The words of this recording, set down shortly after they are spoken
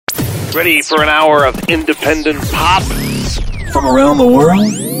Ready for an hour of independent pop from around the world?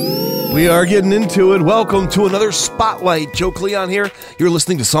 We are getting into it. Welcome to another Spotlight. Joe Cleon here. You're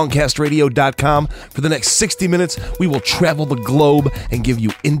listening to songcastradio.com. For the next 60 minutes, we will travel the globe and give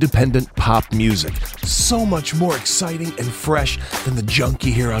you independent pop music. So much more exciting and fresh than the junk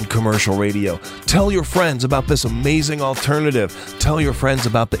you hear on commercial radio. Tell your friends about this amazing alternative. Tell your friends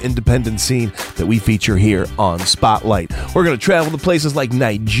about the independent scene that we feature here on Spotlight. We're going to travel to places like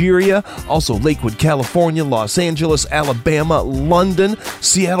Nigeria, also Lakewood, California, Los Angeles, Alabama, London,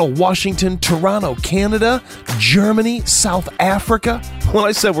 Seattle, Washington, Toronto, Canada, Germany, South Africa. When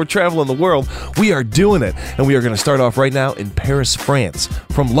I said we're traveling the world, we are doing it. And we are going to start off right now in Paris, France.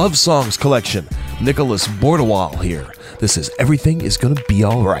 From Love Songs Collection, Nicolas Bordewal here. This is Everything Is Gonna Be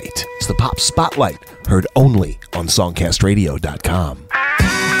Alright. It's the Pop Spotlight, heard only on songcastradio.com.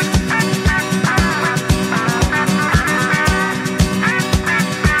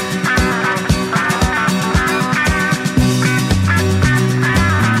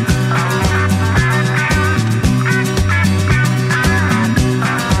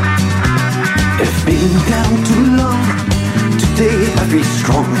 Down too long, today I feel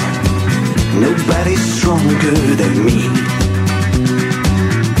strong. Nobody's stronger than me.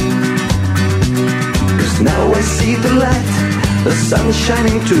 'Cause now I see the light, the sun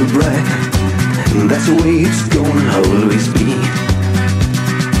shining too bright, and that's the way it's gonna always be.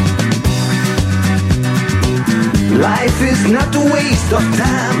 Life is not a waste of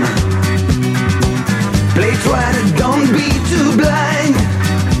time. Play it right and don't be too blind.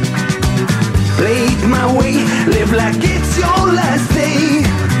 Play it my way, live like it's your last day,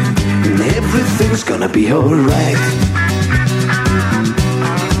 and everything's gonna be alright.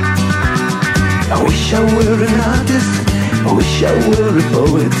 I wish I were an artist, I wish I were a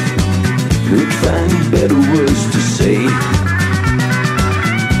poet, could find better words to say.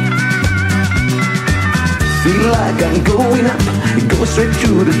 Feel like I'm going up, go straight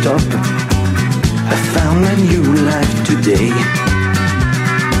to the top. I found a new life today.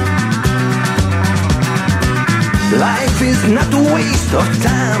 Life is not a waste of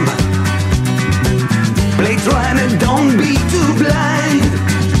time. Play it right and don't be too blind.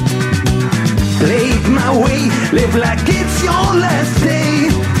 Play it my way, live like it's your last day,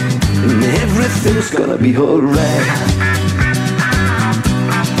 and everything's gonna be alright.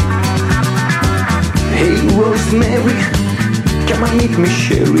 Hey Rosemary, come and meet me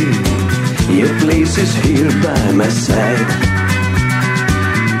Sherry. Your place is here by my side.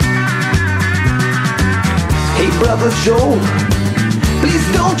 Hey brother Joe, please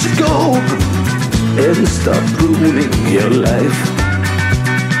don't you go and stop ruining your life.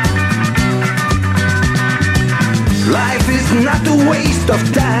 Life is not a waste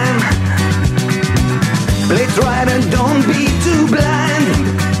of time. Play it right and don't be too blind.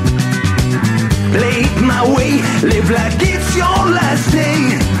 Play it my way, live like it's your last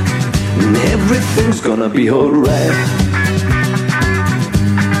day, and everything's gonna be alright.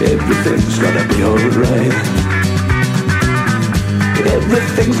 Everything's gonna be alright.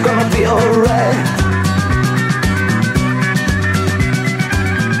 Everything's gonna be alright.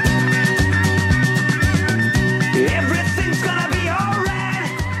 Everything's gonna be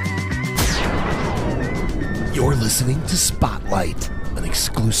alright. You're listening to Spotlight, an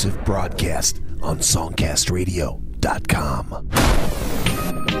exclusive broadcast on songcastradio.com.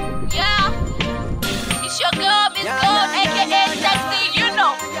 Yeah, it's your girl, Miss Gold, aka Sexy, you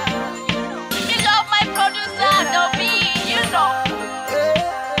know. Me love my producer, don't be, you know.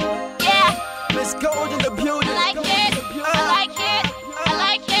 Gold in the building. I like it, I like it, I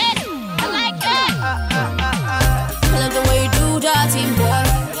like it, I like it. I love the way you do that, team boy. I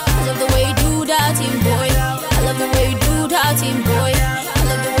love the way you do that, team boy. I love the way you do that, team boy. I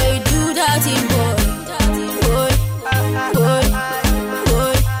love the way you do that, team boy. Boy, boy,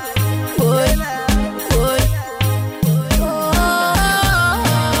 boy, boy, boy.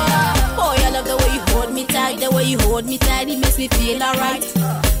 Boy, I love the way you hold me tight. The way you hold me tight, it makes me feel alright.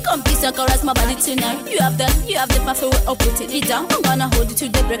 Come kiss and caress my body tonight. You have the perfect way of putting it down. I'm gonna hold you to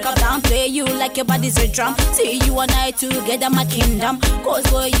the break of down. Play you like your body's a drum. See you and I together, my kingdom. Cause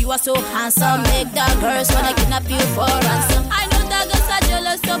boy, you are so handsome. Make the girls wanna kidnap you for ransom. I know that girls are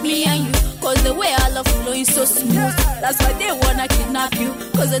jealous of me and you, cause the way I love flowing so smooth. That's why they wanna kidnap you,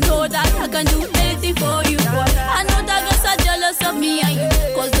 cause I know that I can do anything for you, boy. I know that girls are jealous of me and you,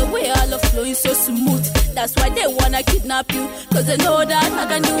 cause the way I love flowing so smooth. That's why they wanna kidnap you, cause I know that I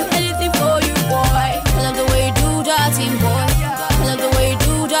can do anything for you, boy. I love the way you do that, team boy. I love the way you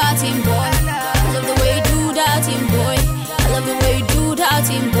do that, team boy. I love the way you do that, team boy. I love the way you do that,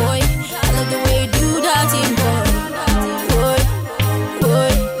 team boy. I love the way you do that, team boy. Boy,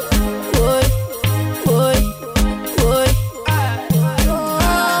 boy,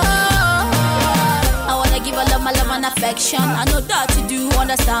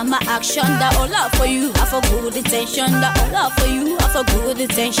 understand my action. That all love for you, I for good intention. That all love for you, I for good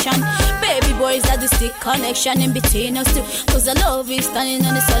intention. Baby boys, that the stick connection in between us two. Cause the love is standing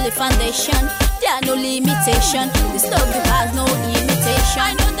on a solid foundation. There are no limitation. This love has no imitation.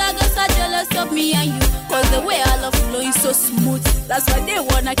 I know that girls are jealous of me and you. Cause the way I love flowing so smooth. That's why they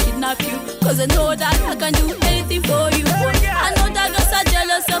wanna kidnap you. Cause I know that I can do anything for you, boy. I know that girls are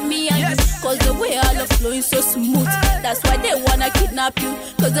jealous of me and you. Cause the way I love flowing so smooth. That's why they wanna kidnap you.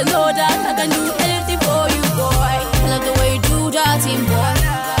 Cause I know that I can do anything for you, boy. I love the way you do that, team boy.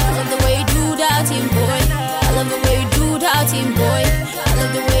 I love the way you do that, team boy. I love the way you do that, team boy. I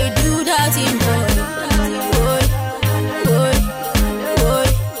love the way you do that, team boy. Boy, boy, boy,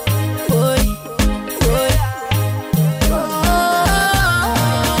 boy, boy.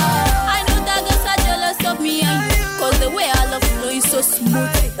 I know that girls are jealous of me and you. Cause the way I love flowing so smooth.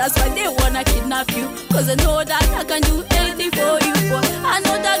 That's why they wanna kidnap you. Cause I know that I can do anything for you, boy. I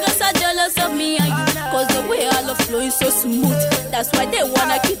know that girls are jealous of me and you. Cause the way I love flowing so smooth. That's why they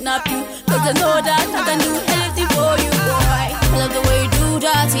wanna kidnap you. Cause I know that I can do anything for you, boy. I love the way you do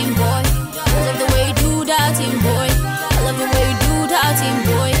that, team boy. I love the way you do that, team boy. I love the way you do that, team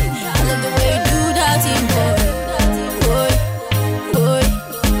boy. I love the way you do that, team boy. Boy, boy,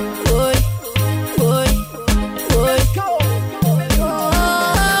 boy, boy, boy.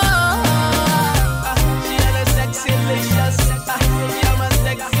 She had a sexy licious. I'm a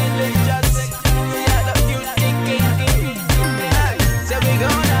sexy licious. She had a cute kinky. So we go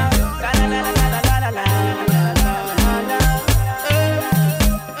now. La la la la la la la la.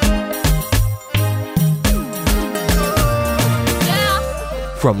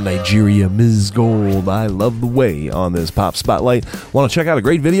 From Nigeria, Ms. Gold, I Love the Way on this Pop Spotlight. Want to check out a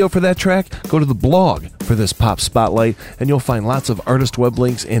great video for that track? Go to the blog for this Pop Spotlight, and you'll find lots of artist web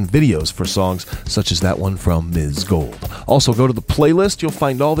links and videos for songs such as that one from Ms. Gold. Also, go to the playlist. You'll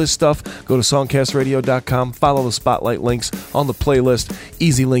find all this stuff. Go to songcastradio.com. Follow the Spotlight links on the playlist.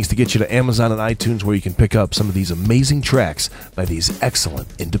 Easy links to get you to Amazon and iTunes, where you can pick up some of these amazing tracks by these excellent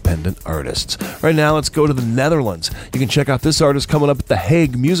independent artists. Right now, let's go to the Netherlands. You can check out this artist coming up at the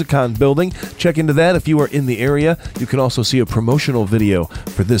Hague Musicon building. Check into that if you are in the area. You can also see a promotional video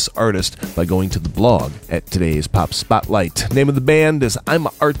for this artist by going to the blog at today's Pop Spotlight. Name of the band is I'm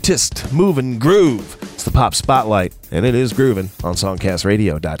a Artist, Move and Groove. It's the Pop Spotlight, and it is grooving on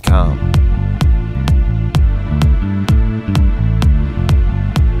songcastradio.com.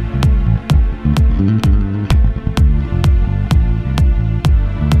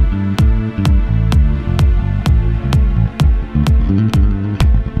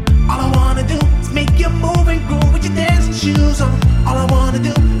 Shoes on. All I wanna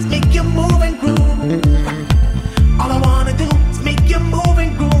do is make you move and groove. All I wanna do is make you move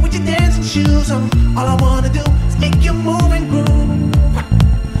and groove with your dancing shoes on. All I wanna do is make you move and groove.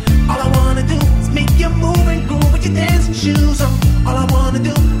 All I wanna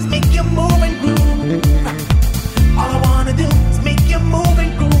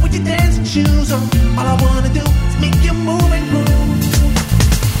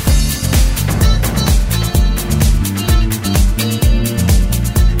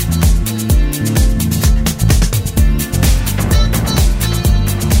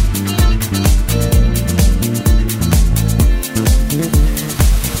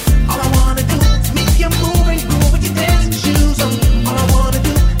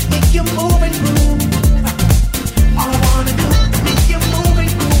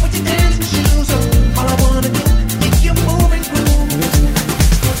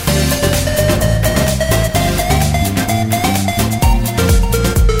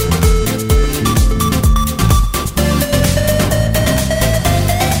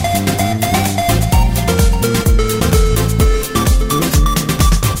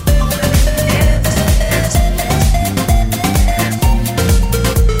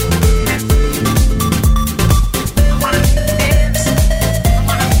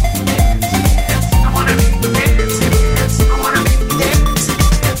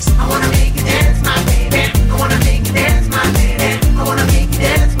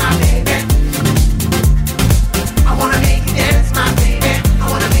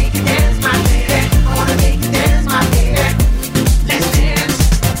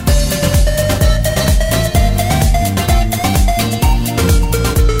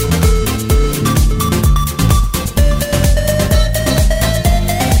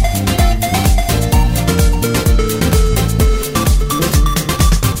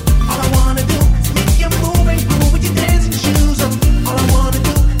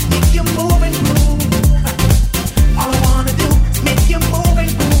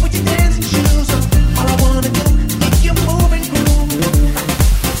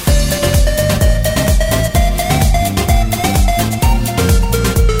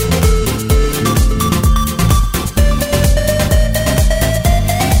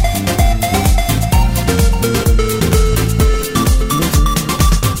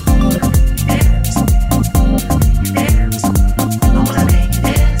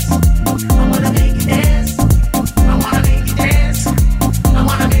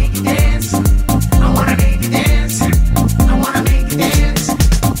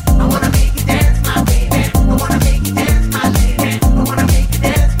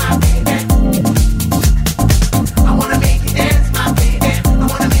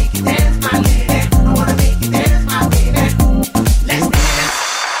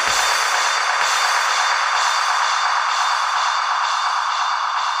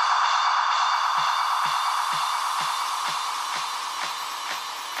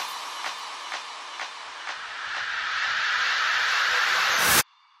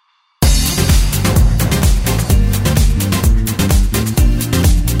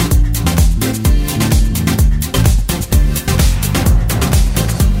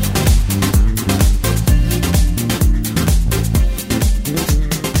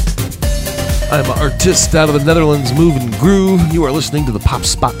artist out of the Netherlands, Move and Groove. You are listening to the Pop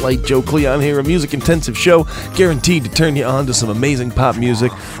Spotlight. Joe Cleon here, a music-intensive show guaranteed to turn you on to some amazing pop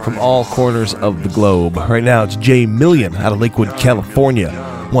music from all corners of the globe. Right now, it's Jay Million out of Lakewood, California.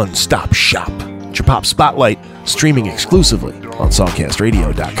 One Stop Shop. It's your Pop Spotlight, streaming exclusively on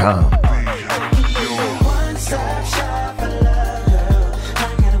songcastradio.com.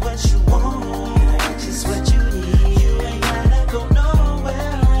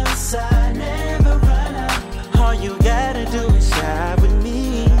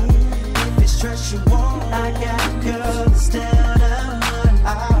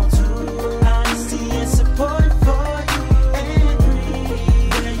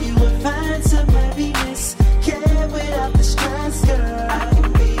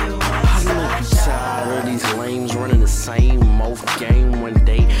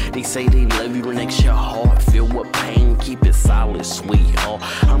 Say they love you, next your heart filled with pain. Keep it solid, sweetheart.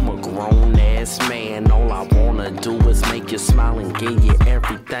 I'm a grown ass man. All I wanna do is make you smile and give you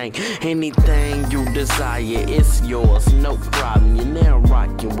everything. Anything you desire, it's yours, no problem. You're now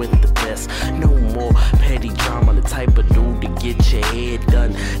rocking with the best. No more petty drama, the type of dude to get your head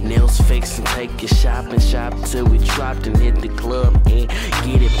done, nails fixed and take you shopping. Shop till we dropped and hit the club and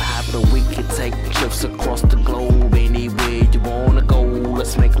get it poppin'. We can take trips across the globe, anywhere you wanna go.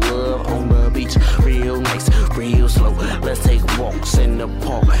 Let's make love on the beach, real nice, real slow. Let's take walks in the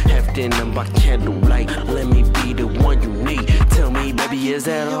park, have dinner by candlelight. Let me be the one you need. Tell me, baby, is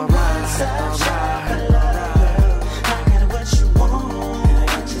that alright?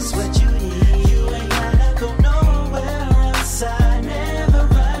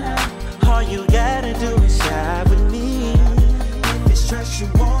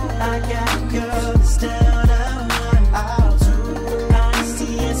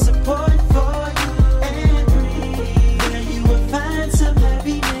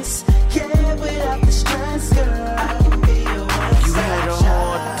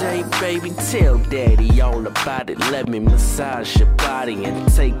 Tell daddy all about it. Let me massage your body and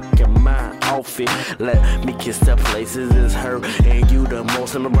take your mind off it. Let me kiss the places it's hurt and you the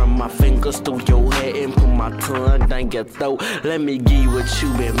most. I'ma run my fingers through your head and put my tongue down your throat. Let me give you what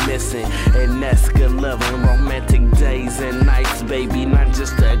you been missing, and that's good loving, romantic days and nights, baby. Not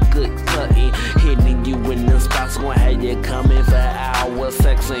just a good cutting, hitting you in the spots, gonna have you coming for hours,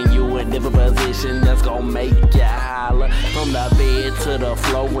 sexing you in different position that's gonna make you holler. From the bed to the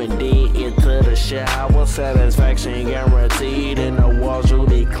floor and then into the shower, satisfaction guaranteed, and the walls you'll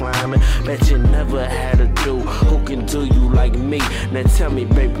be climbing. Bet you never had a dude who can do you like me. Now tell me,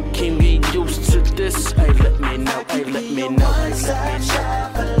 baby, can you get used to this? Hey, let me know, hey, let me know, hey, let me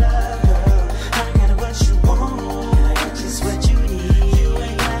know.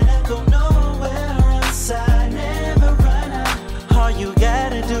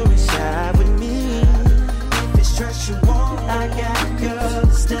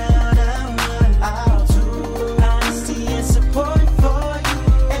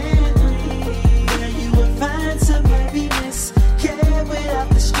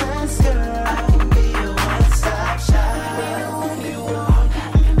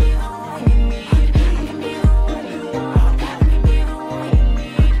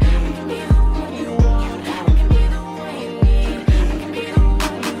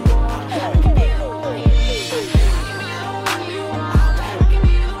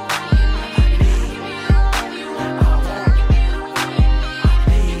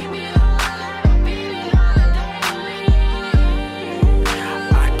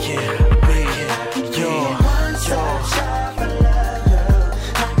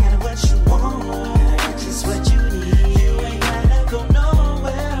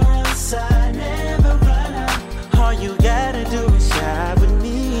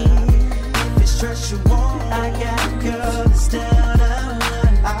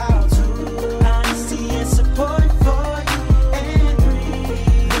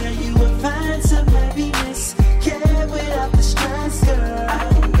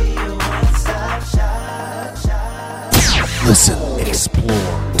 Listen,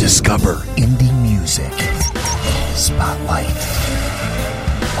 explore, discover indie music. Spotlight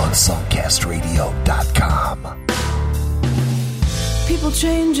on songcastradio.com. People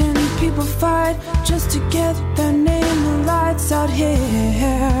change and people fight just to get their name in the lights out here.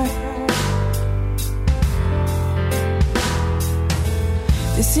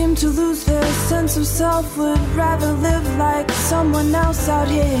 They seem to lose their sense of self, would rather live like someone else out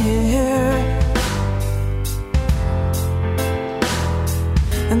here.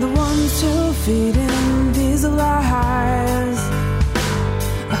 And the ones who feed in these lies,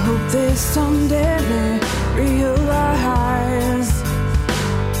 I hope they someday may realize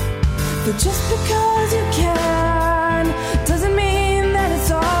that just because because you can doesn't mean that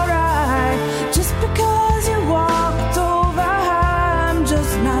it's alright. Just because you walked over, I'm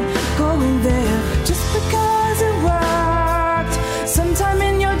just not going there. Just because it worked sometime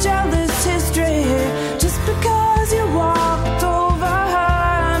in your jealous history. Just because you walked over,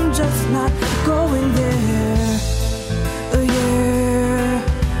 I'm just not going there. Oh yeah.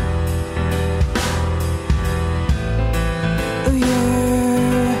 Oh yeah.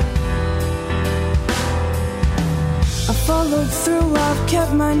 I followed through, I've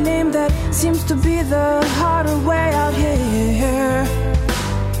kept my name. That seems to be the harder way out here.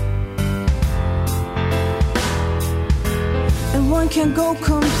 And one can't go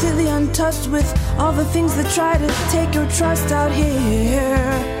completely untouched with all the things that try to take your trust out here.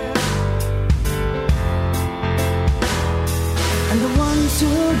 And the ones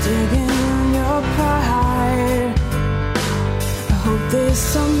who dig in your pride, I hope they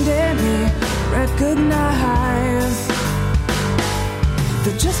someday may recognize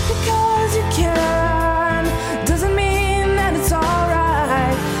that just because you can doesn't mean that it's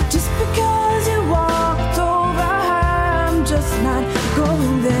alright. Just because you walked over, I'm just not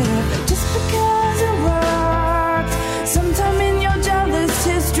going there. Just because it worked sometime in your jealous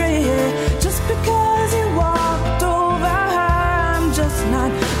history. Just because you walked over, I'm just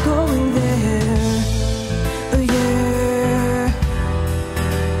not going there. Oh yeah.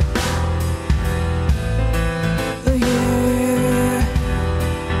 Oh yeah.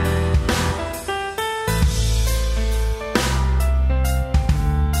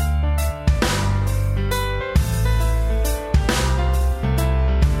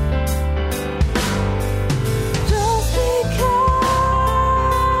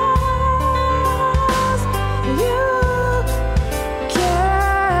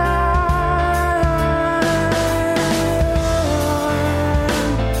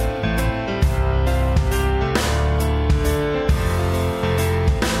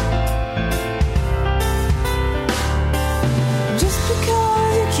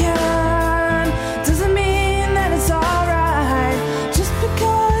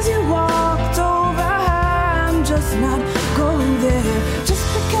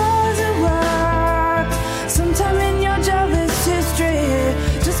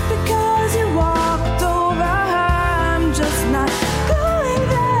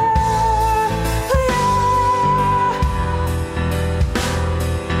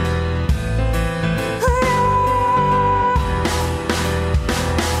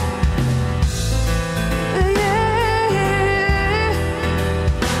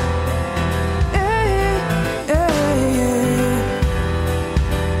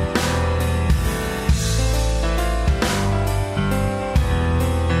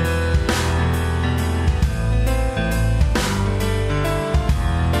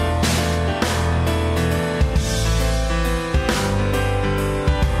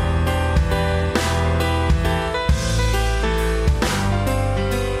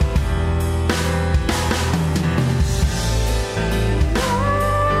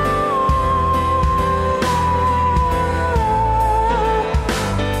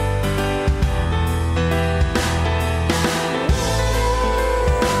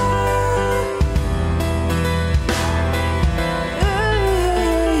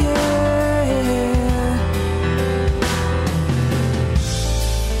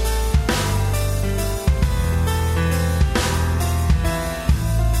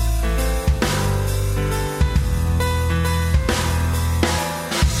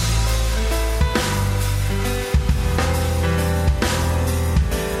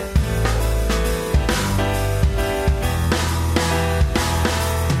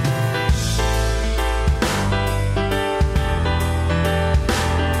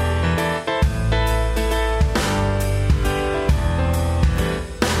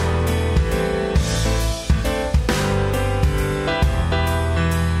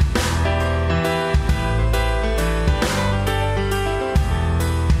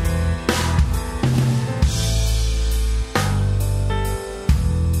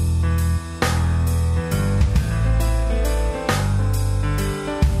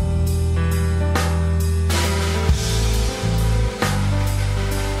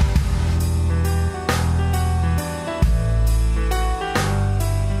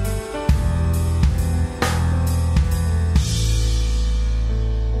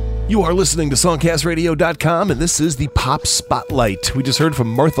 You are listening to SongcastRadio.com, and this is the Pop Spotlight. We just heard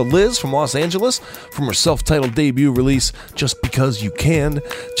from Martha Liz from Los Angeles from her self-titled debut release, Just Because You Can.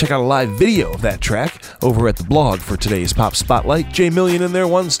 Check out a live video of that track over at the blog for today's Pop Spotlight. J Million in there,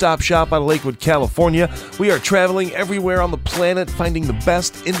 one-stop shop out of Lakewood, California. We are traveling everywhere on the planet, finding the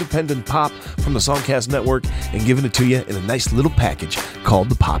best independent pop from the Songcast Network and giving it to you in a nice little package called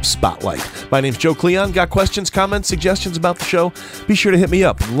the Pop Spotlight. My name's Joe Cleon. Got questions, comments, suggestions about the show? Be sure to hit me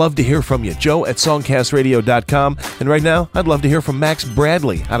up. Love to hear from you. Joe at songcastradio.com. And right now, I'd love to hear from Max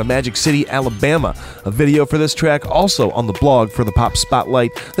Bradley out of Magic City, Alabama. A video for this track also on the blog for the Pop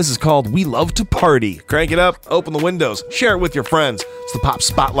Spotlight. This is called We Love to Party. Crank it up, open the windows, share it with your friends. It's the Pop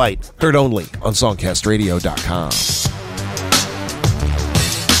Spotlight, heard only on songcastradio.com.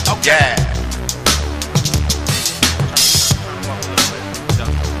 Oh, yeah.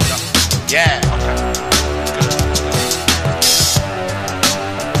 Yeah.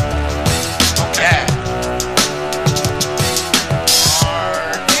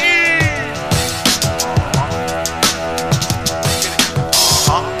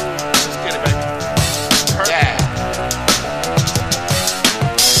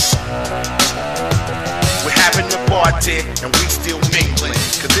 And we still mingling,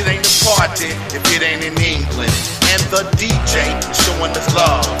 cause it ain't a party if it ain't in England. And the DJ is showing us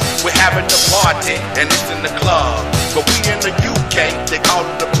love. We're having a party and it's in the club. But we in the UK, they call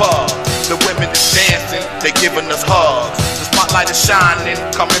it the pub. The women is dancing, they giving us hugs. The spotlight is shining,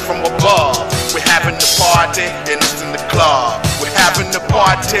 coming from above. We're having the party and it's in the club. We're having the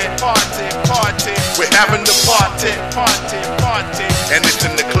party, party, party. We're having the party, party, party. And it's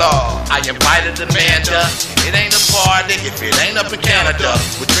in the club. I invited Amanda. It ain't a party if it ain't up in Canada.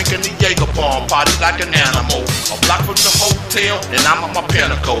 We're drinking the Jaeger bomb, party like an animal. A block from the hotel, and I'm on my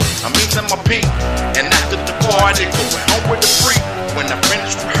pinnacle. I'm eating my pink, and after the party, going home with the freak. When I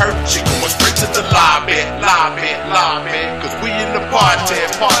finish with her, she going straight to the lobby, lobby, lobby. Cause we in the party,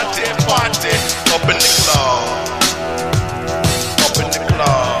 party, party. Up in the club, up in the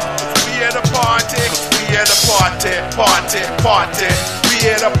club. Cause we at a party, cause we at a party, party, party. We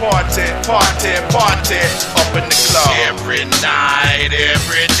at a party, party, party. Up in the club. Every night,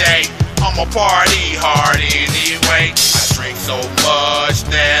 every day, I'm a party hard anyway. I drink so much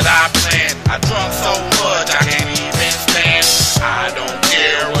that I plan. I drunk so much I can't even stand. I don't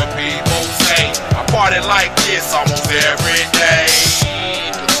care what people say. I party like this almost every day.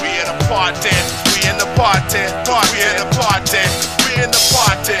 Cause we in a party, we in the party, party, we in the party, we in the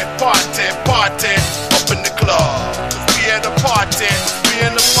party, party, party. Up in the club. Cause we at a party, we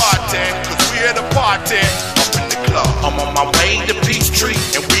in the party, cause we at a party. Up in the club. I'm on my way to Peachtree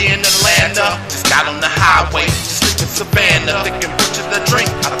and we in Atlanta. Just got on the highway, just leaving Savannah. Thinking butcher the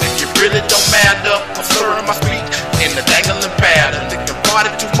drink, I think it really don't matter. I'm slurring my speech in the dangling pattern. Thinking party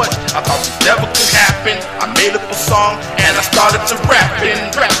too much, I thought this never could happen. I made up a song and I started to rapping,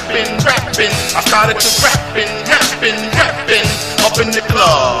 rapping, rapping. I started to rapping, rapping, rapping. Up in the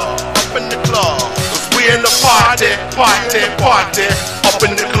club, up in the club. Cause we in the party, party, party. Up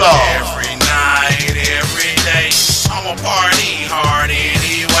in the club. Every night, every day, I'm a party hard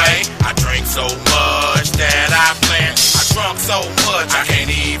anyway. I drink so much that I plan. I drunk so much I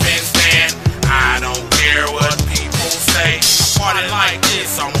can't even stand. I don't care what people say. I party like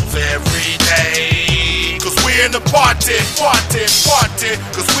this almost every day. Cause we in the party, party, party.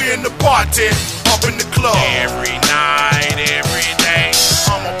 Cause we in the party, up in the club. Every night, every day,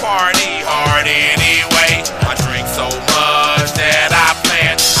 I'm a party hard anyway. I drink so much that I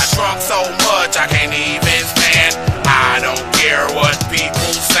plan. I drunk so much I can't even stand. I don't care what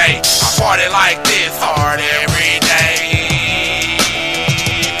people say. I party like this hard every day.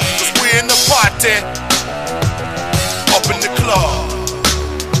 Cause we in the party, up in the club.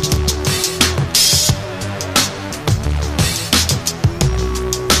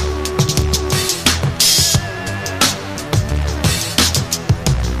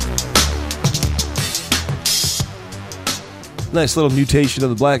 Nice little mutation of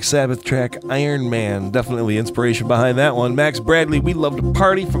the Black Sabbath track Iron Man. Definitely inspiration behind that one. Max Bradley, We Love to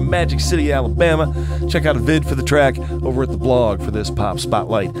Party from Magic City, Alabama. Check out a vid for the track over at the blog for this Pop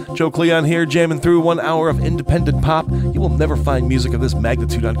Spotlight. Joe Cleon here, jamming through 1 hour of independent pop. You will never find music of this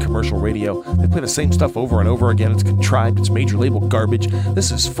magnitude on commercial radio. They play the same stuff over and over again. It's contrived, it's major label garbage.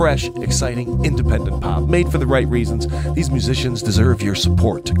 This is fresh, exciting, independent pop, made for the right reasons. These musicians deserve your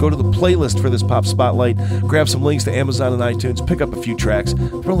support. Go to the playlist for this Pop Spotlight, grab some links to Amazon and iTunes, pick up a few tracks.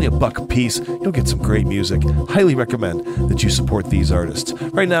 They're only $1 a piece. You'll get some great music. Highly recommend that you support these artists.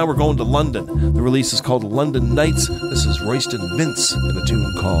 Right now, we're going to London. The release is called London Nights. This is Royston Vince and a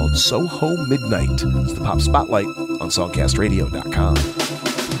tune called Soho Midnight. It's the Pop Spotlight on SongcastRadio.com.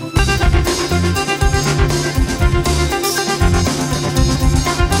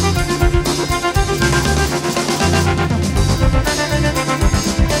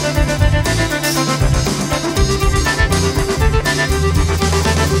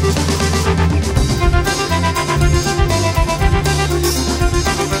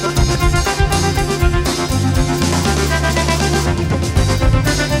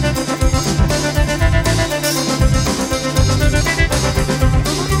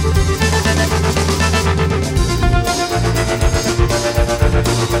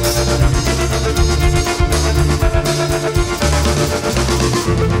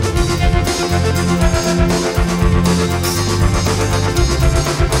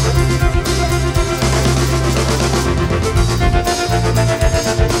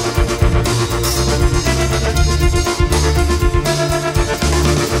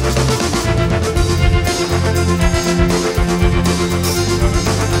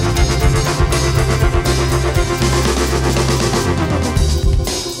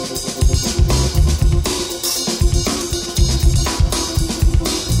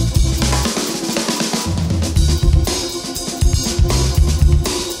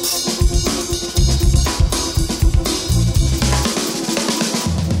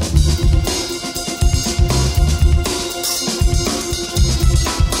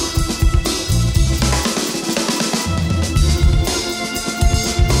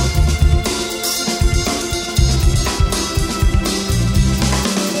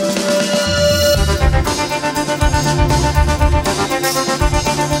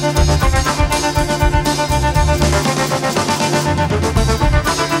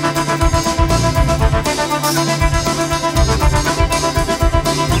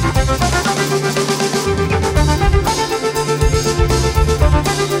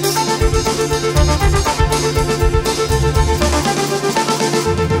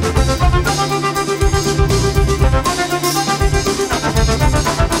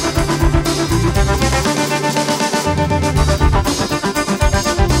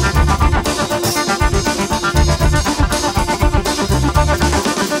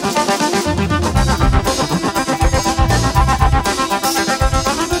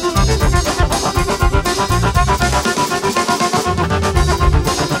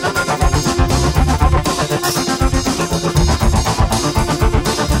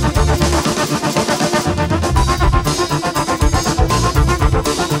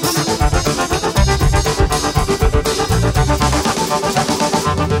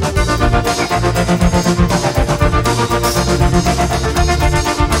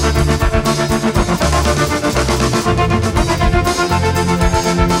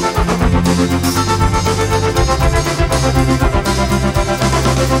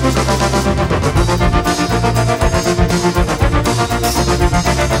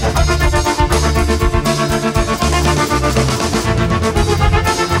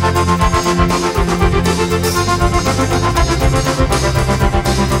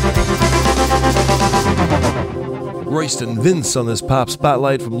 Royston Vince on this pop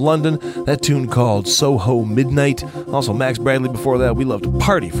spotlight from London. That tune called Soho Midnight. Also Max Bradley before that. We Love to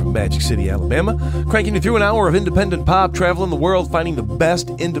Party from Magic City, Alabama. Cranking you through an hour of independent pop, traveling the world, finding the best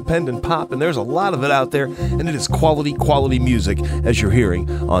independent pop, and there's a lot of it out there, and it is quality music, as you're hearing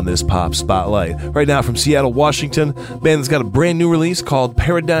on this pop spotlight. Right now from Seattle, Washington, band that's got a brand new release called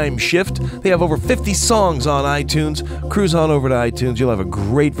Paradigm Shift. They have over 50 songs on iTunes. Cruise on over to iTunes. You'll have a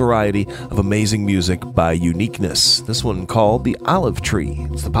great variety of amazing music by Uniqueness. This one called The Olive Tree.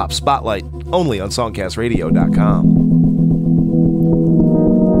 It's the pop spotlight only on songcastradio.com.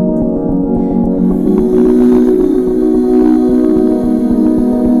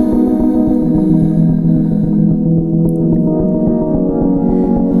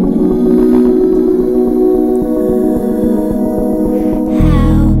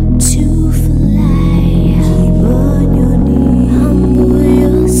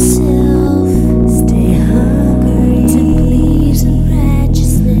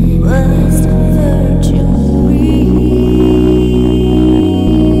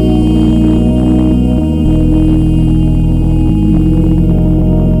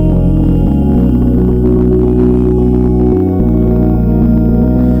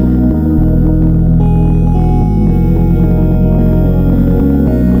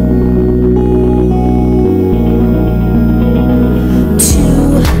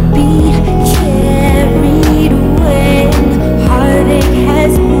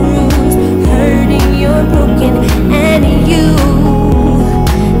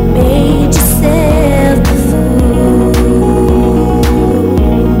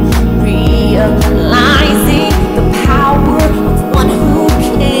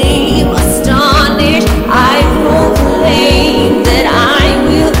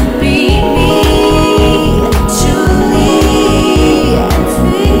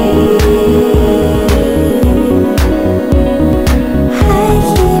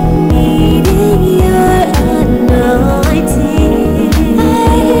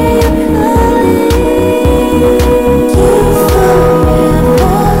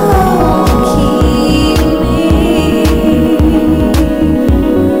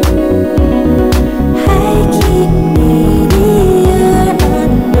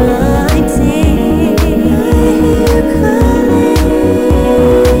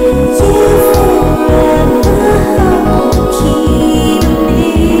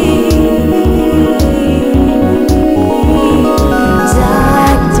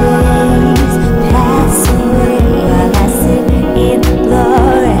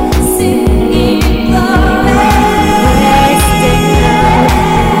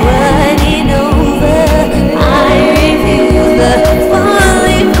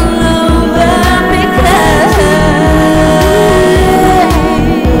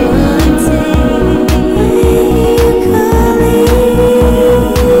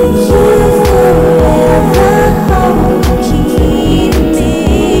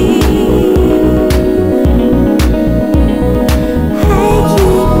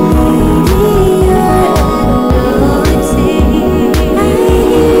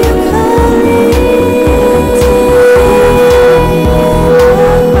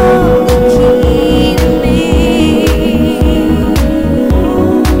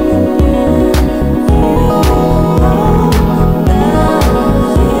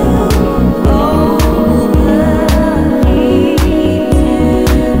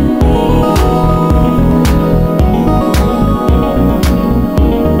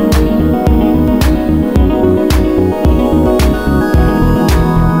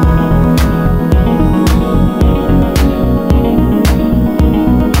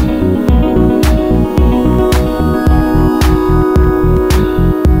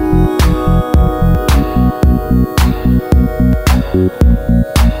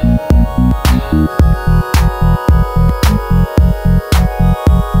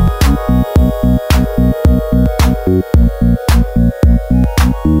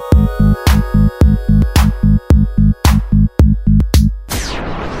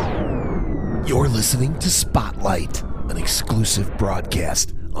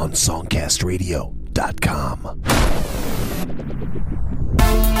 Broadcast on songcastradio.com.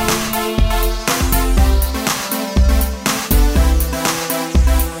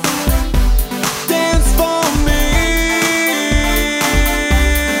 Dance for me.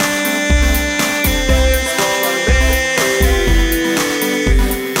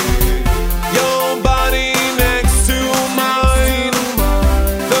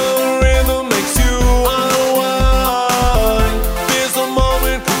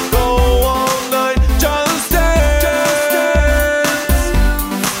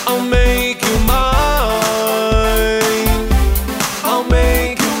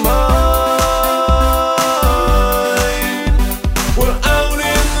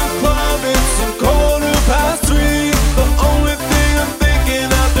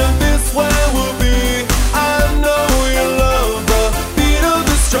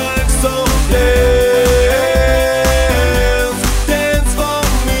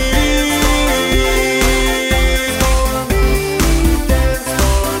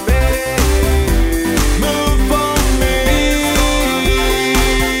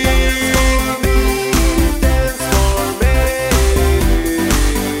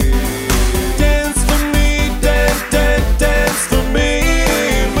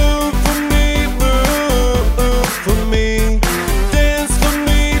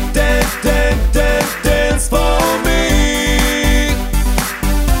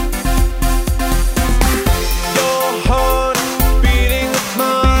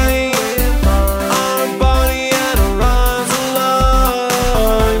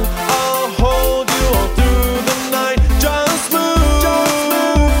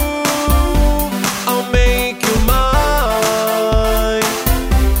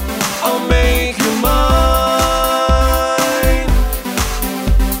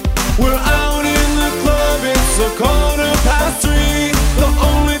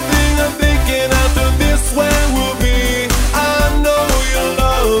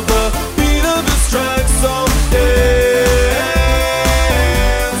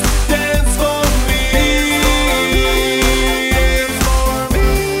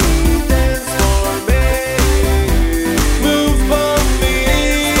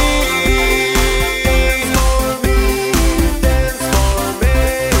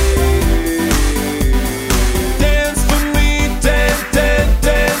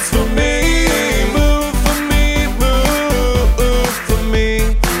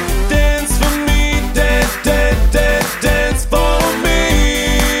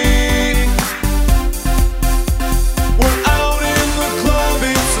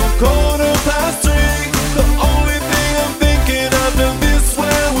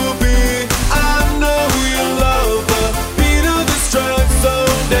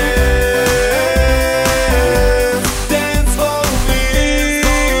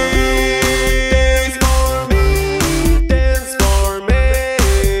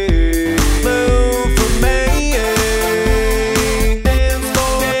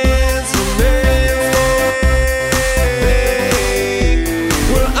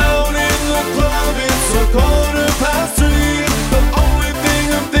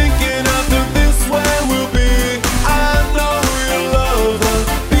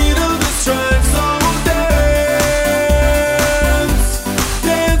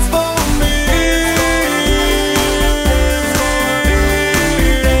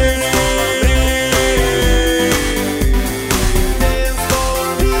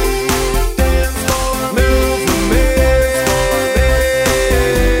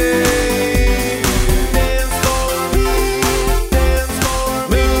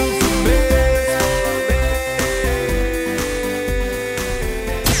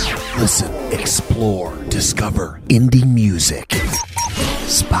 explore, discover indie music.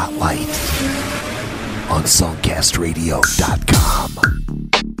 Spotlight on songcastradio.com.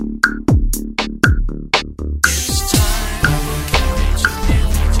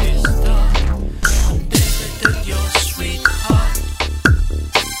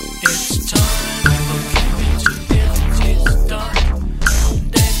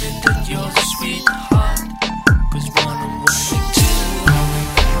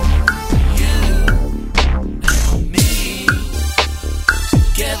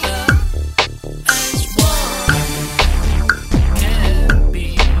 Together as one.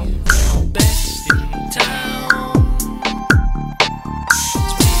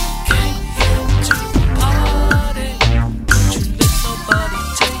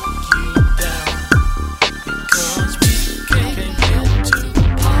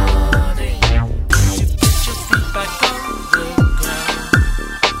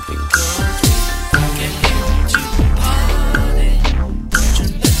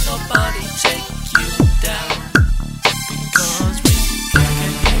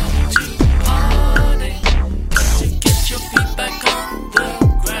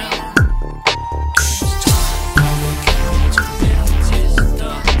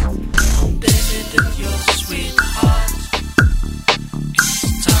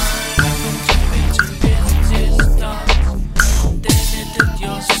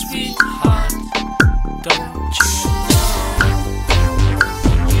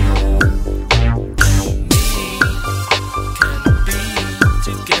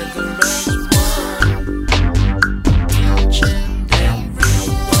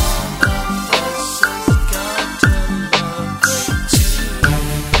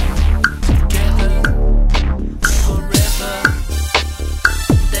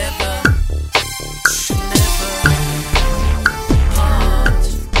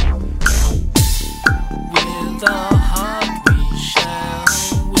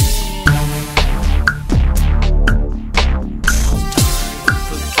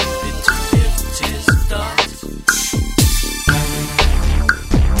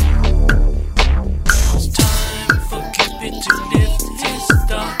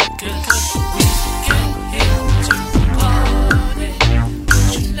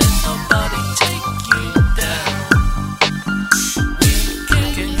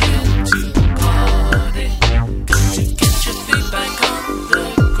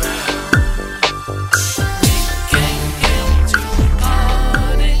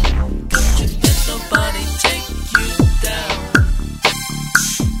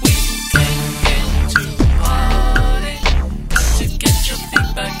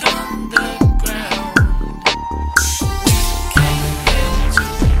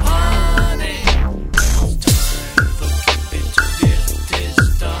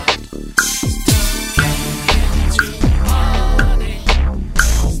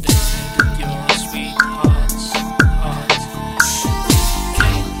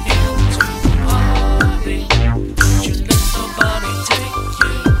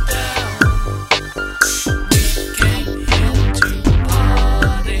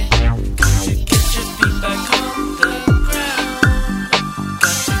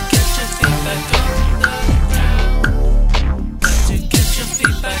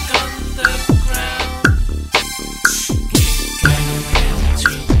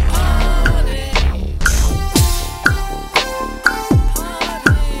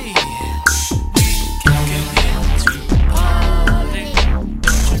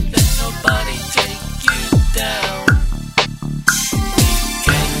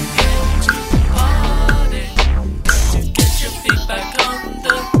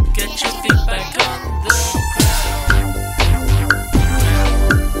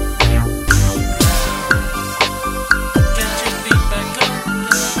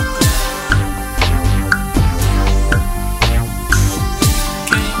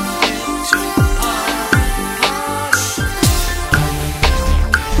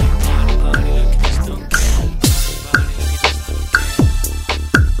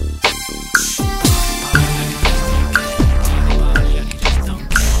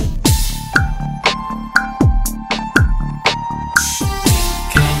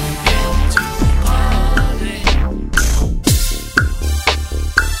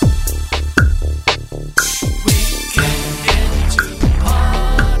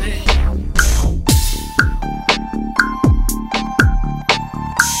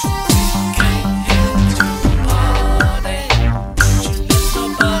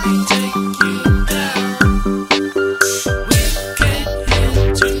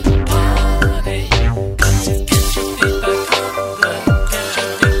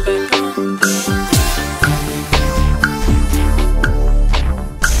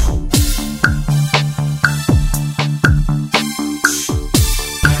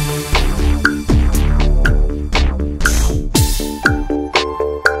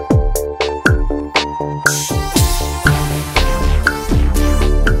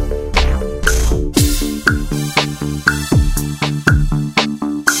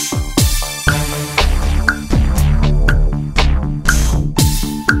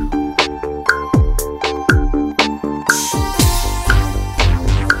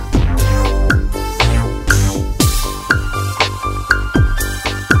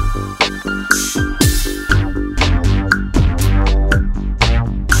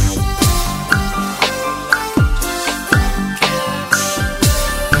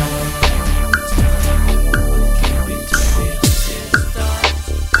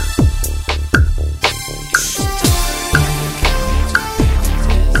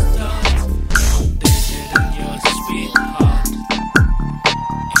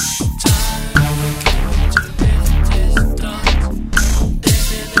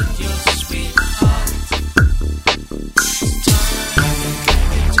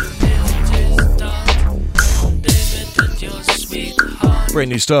 Brand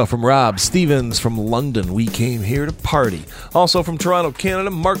new stuff from Rob Stevens from London, We Came Here to Party. Also from Toronto,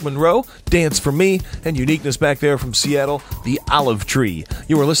 Canada, Mark Monroe, Dance for Me, and Uniqueness back there from Seattle, The Olive Tree.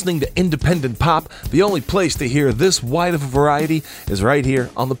 You are listening to Independent Pop. The only place to hear this wide of a variety is right here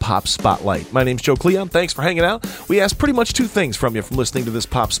on the Pop Spotlight. My name's Joe Cleon. Thanks for hanging out. We ask pretty much two things from you from listening to this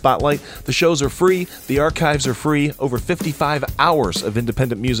Pop Spotlight. The shows are free. The archives are free. Over 55 hours of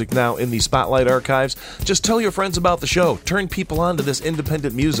independent music now in the Spotlight archives. Just tell your friends about the show. Turn people on to this independent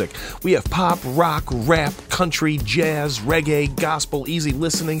music. We have pop, rock, rap, country, jazz, reggae, gospel, easy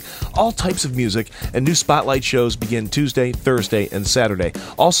listening, all types of music, and new Spotlight shows begin Tuesday, Thursday, and Saturday.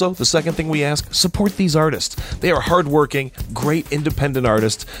 Also, the second thing we ask, support these artists. They are hardworking, great independent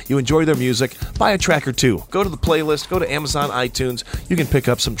artists. You enjoy their music, buy a track or two. Go to the playlist, go to Amazon, iTunes. You can pick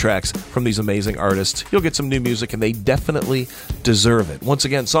up some tracks from these amazing artists. You'll get some new music, and they definitely deserve it. Once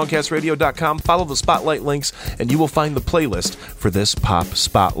again, songcastradio.com. Follow the Spotlight links, and you will find the playlist for this Pop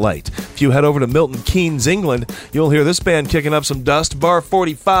Spotlight. If you head over to Milton Keynes, England, you'll hear this band kicking up some dust. Bar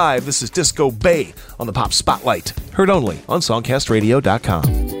 45. This is Disco Bay on the Pop Spotlight. Heard only on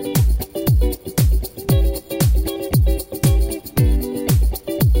songcastradio.com.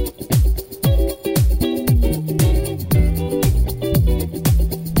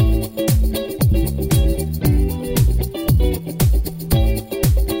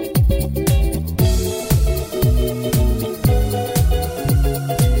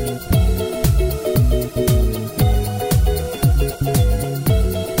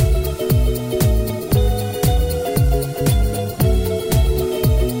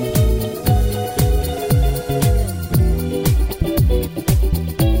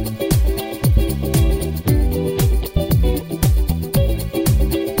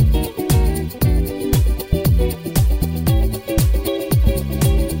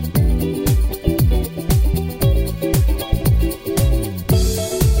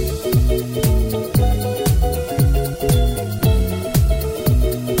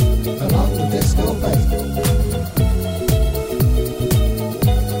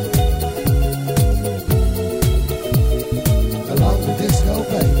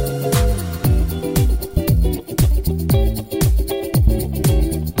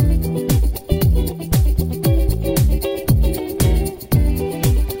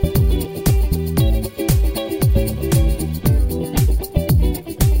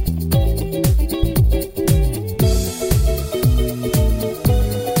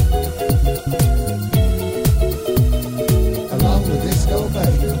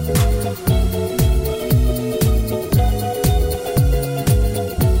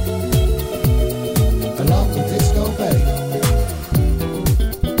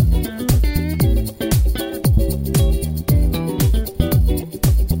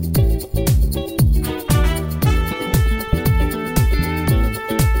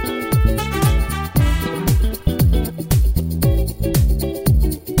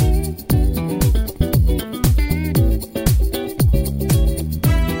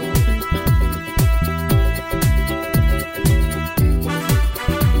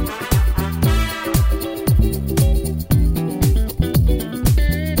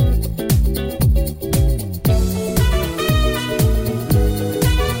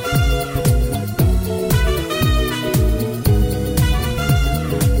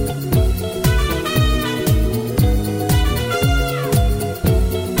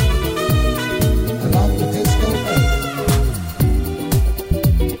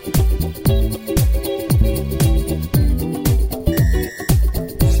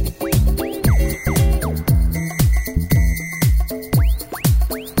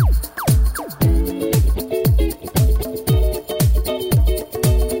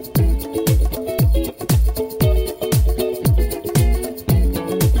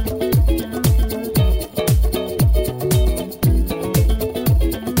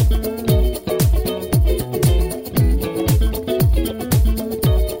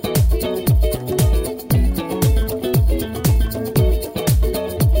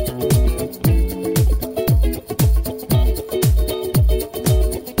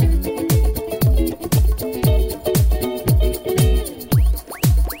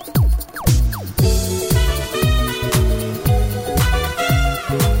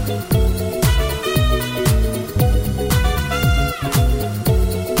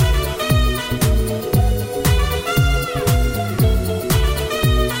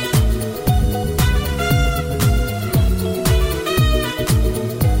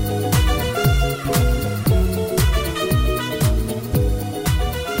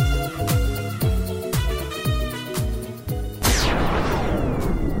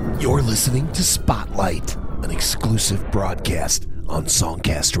 You're listening to Spotlight, an exclusive broadcast on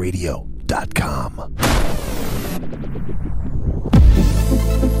songcastradio.com.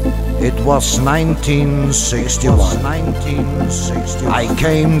 It was 1961. I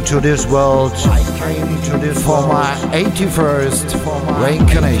came to this world for my 81st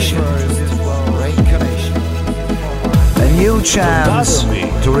reincarnation. A new chance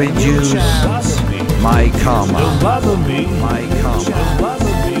to reduce my karma. Don't bother me. My karma.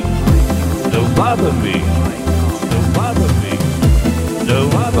 Don't bother me. Don't bother me. Don't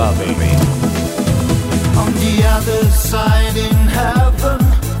bother me. On the other side in heaven,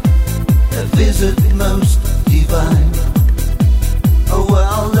 a visit most divine. A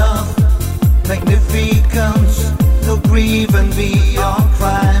world of magnificence, no grief and beyond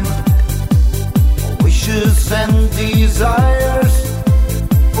crime. Wishes and desires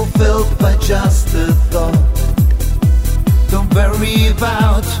fulfilled by just a thought. Don't worry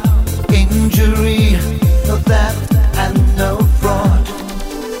about injury, no theft and no fraud.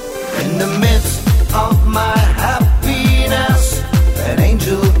 In the midst of my happiness, an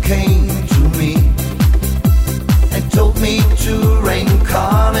angel came to me and told me to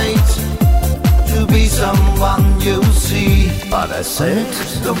reincarnate, to be someone you see. But I said,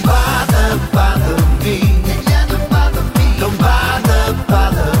 don't bother me. Don't bother me. Don't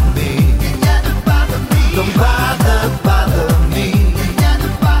bother me.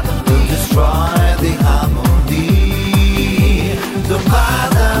 You'll destroy the harmony. Don't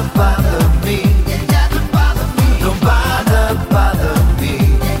bother me. Don't bother me.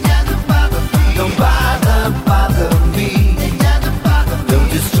 Don't bother me. Don't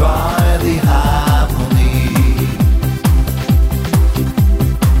destroy the harmony.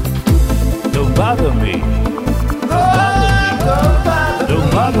 Don't bother me. Don't bother me. Don't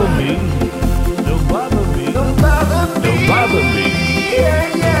bother me. Don't bother me. Don't bother me. Don't bother me.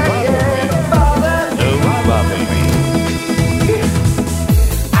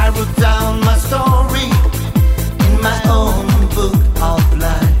 I wrote down my story in my own book of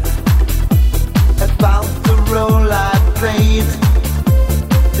life, about the role I played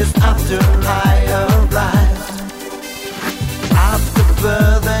just after I arrived. After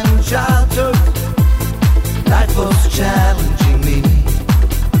birth and childhood, life was challenging me.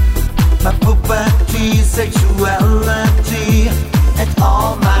 My puberty, sexuality, and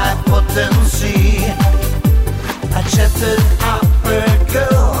all my potency. I chatted up a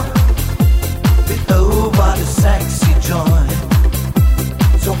girl with over sexy joy.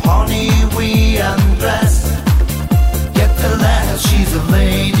 So honey, we undressed. Get the last, she's a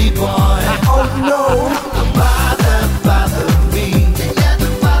lady boy. Oh no, don't bother me.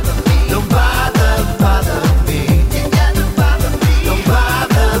 Don't bother me. Don't bother me.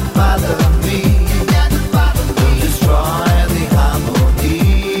 Don't destroy the harmony.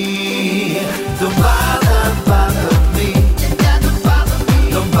 Don't bother me. Don't bother me.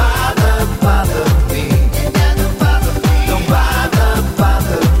 Don't bother me.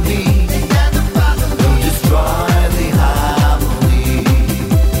 Don't destroy the harmony.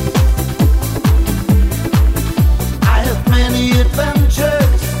 I have many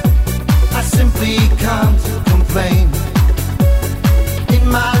adventures, I simply can't complain. In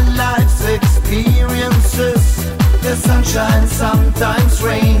my life's experiences, there's sunshine, sometimes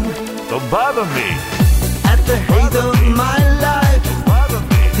rain. Don't bother me. At the height of my life,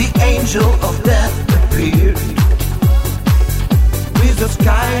 the angel of death appeared, with a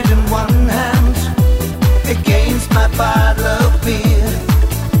guide in one hand, against my bottle of beer.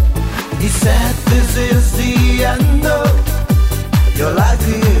 He said, this is the end of your life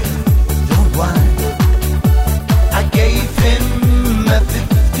here, don't whine. I gave him a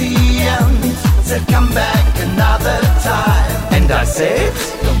 50 and said, come back another time. And I said,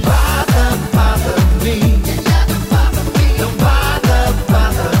 don't bother me. Don't bother me. Don't bother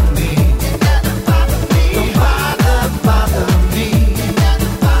me.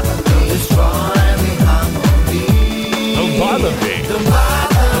 Don't destroy the harmony. Don't bother me. Don't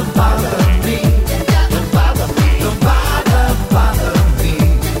bother me. Don't bother me. Don't bother me.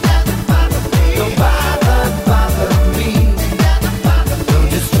 Don't bother me. Don't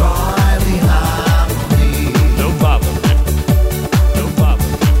destroy the harmony. Don't bother me. Don't bother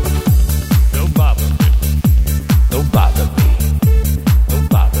me. Don't bother me. Don't bother me. Don't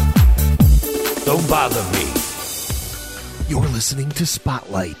bother me. Don't bother me. You're listening to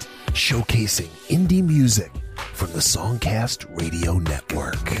Spotlight, showcasing indie music from the Songcast Radio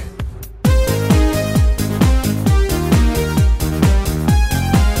Network.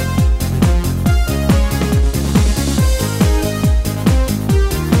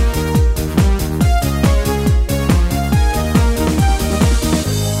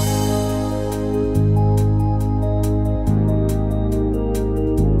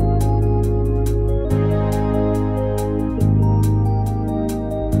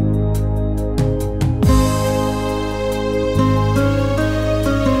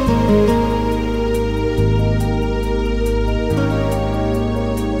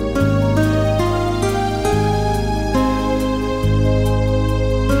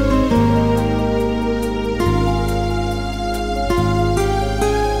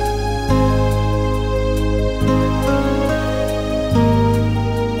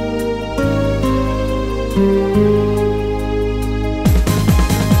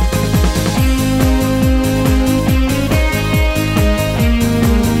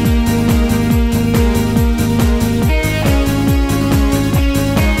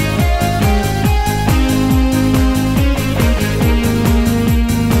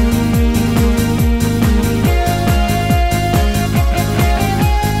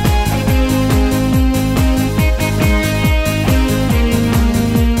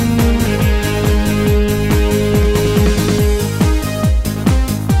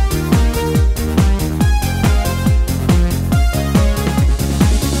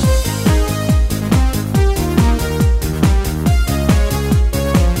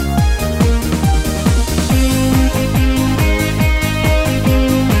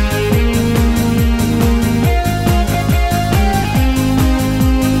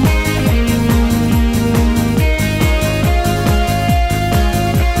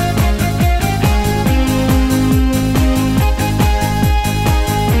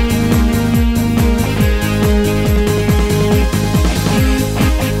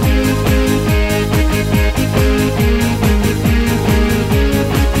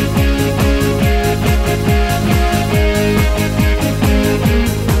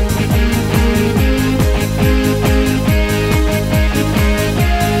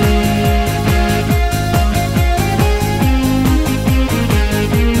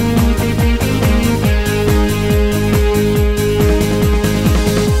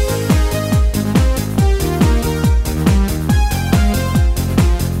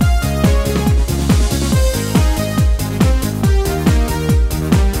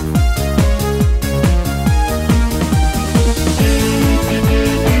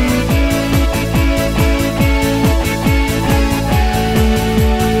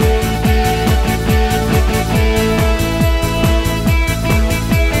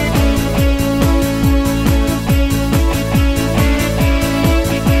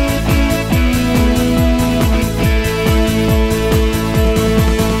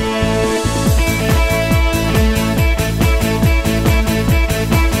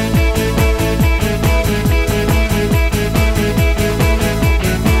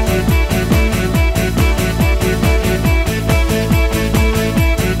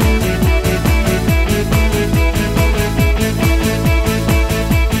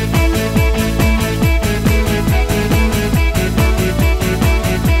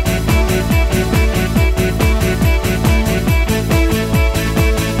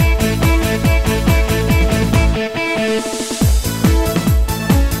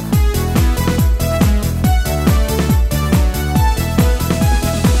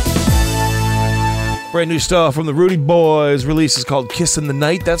 Brand new stuff from the Rudy Boys. Release is called Kiss in the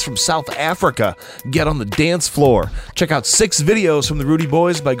Night. That's from South Africa. Get on the dance floor. Check out 6 videos from the Rudy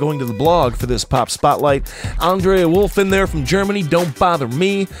Boys by going to the blog for this Pop Spotlight. Andrea Wolf in there from Germany, Don't Bother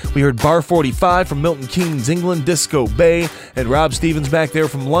Me. We heard Bar 45 from Milton Keynes, England, Disco Bay. And Rob Stevens back there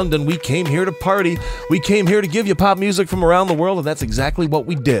from London. We came here to party. We came here to give you pop music from around the world, and that's exactly what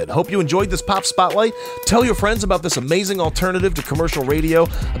we did. Hope you enjoyed this Pop Spotlight. Tell your friends about this amazing alternative to commercial radio,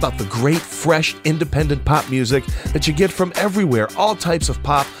 about the great, fresh, independent pop music that you get from everywhere, all types of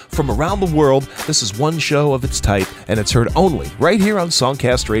pop from around the world. This is one show of its type, and it's heard only right here on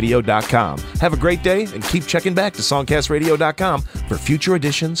songcastradio.com. Have a great day, and keep checking back to songcastradio.com for future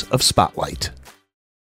editions of Spotlight.